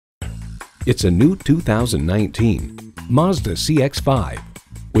It's a new 2019 Mazda CX-5.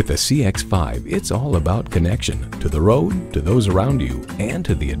 With the CX-5, it's all about connection to the road, to those around you, and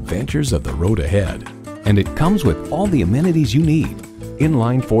to the adventures of the road ahead. And it comes with all the amenities you need.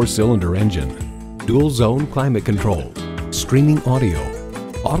 Inline 4-cylinder engine, dual-zone climate control, streaming audio,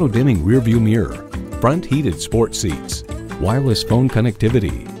 auto-dimming rearview mirror, front heated sport seats, wireless phone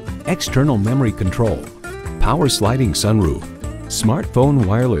connectivity, external memory control, power sliding sunroof, smartphone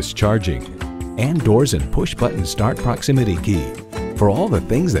wireless charging, and doors and push-button start proximity key. For all the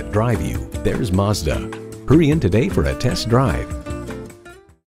things that drive you, there's Mazda. Hurry in today for a test drive.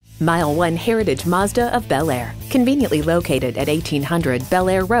 MileOne Heritage Mazda of Bel-Air, conveniently located at 1800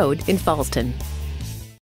 Belair Road in Fallston.